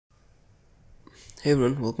Hey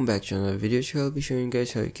everyone, welcome back to another video. So I'll be showing you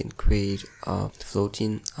guys how you can create a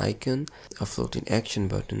floating icon, a floating action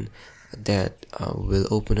button that will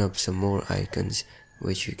open up some more icons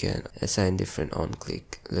which you can assign different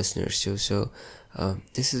on-click listeners to. So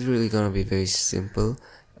this is really gonna be very simple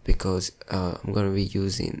because I'm gonna be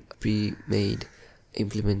using pre-made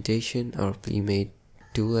implementation or pre-made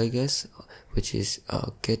tool, I guess, which is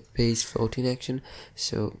get base floating action.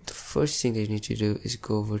 So the first thing that you need to do is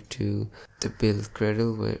go over to the build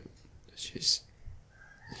Gradle, which is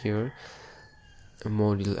here, a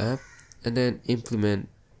module app, and then implement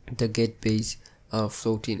the get base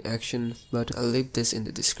floating action button. I'll leave this in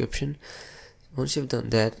the description. Once you've done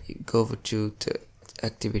that, you go over to the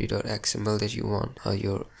activity.xml that you want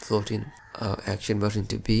your floating action button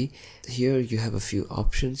to be. Here you have a few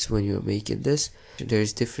options when you're making this. There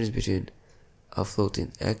is difference between a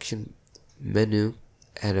floating action menu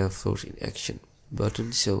and a floating action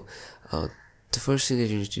button. So the first thing that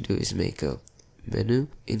you need to do is make a menu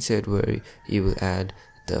inside where you will add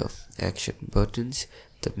the action buttons.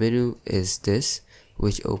 The menu is this,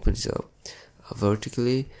 which opens up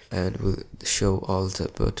vertically and will show all the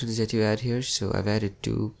buttons that you add here. So I've added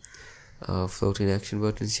two floating action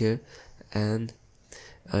buttons here, and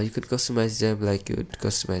you can customize them like you would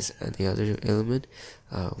customize any other element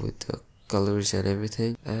with the colors and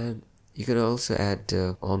everything. And you can also add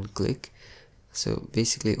the on click. So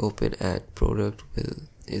basically open add product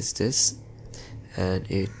is this, and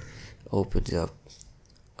it opens up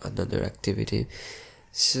another activity.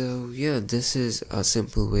 So yeah, this is a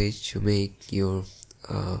simple way to make your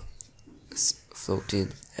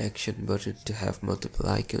floating action button to have multiple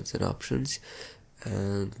icons and options.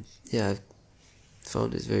 And yeah, I've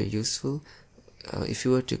found this very useful. If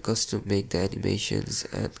you were to custom make the animations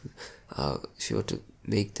and if you were to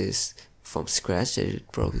make this from scratch, then it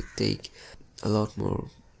would probably take a lot more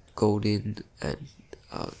coding and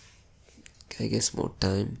I guess more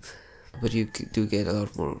time, but you do get a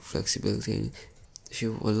lot more flexibility. If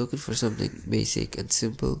you were looking for something basic and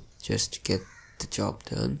simple just to get the job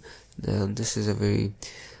done, then this is a very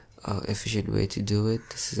efficient way to do it.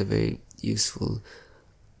 This is a very useful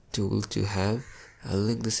tool to have. I'll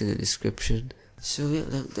link this in the description. So yeah,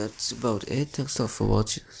 that's about it. Thanks a lot for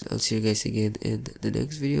watching. I'll see you guys again in the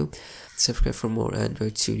next video. Subscribe for more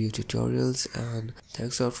Android Studio tutorials, and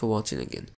thanks a lot for watching again.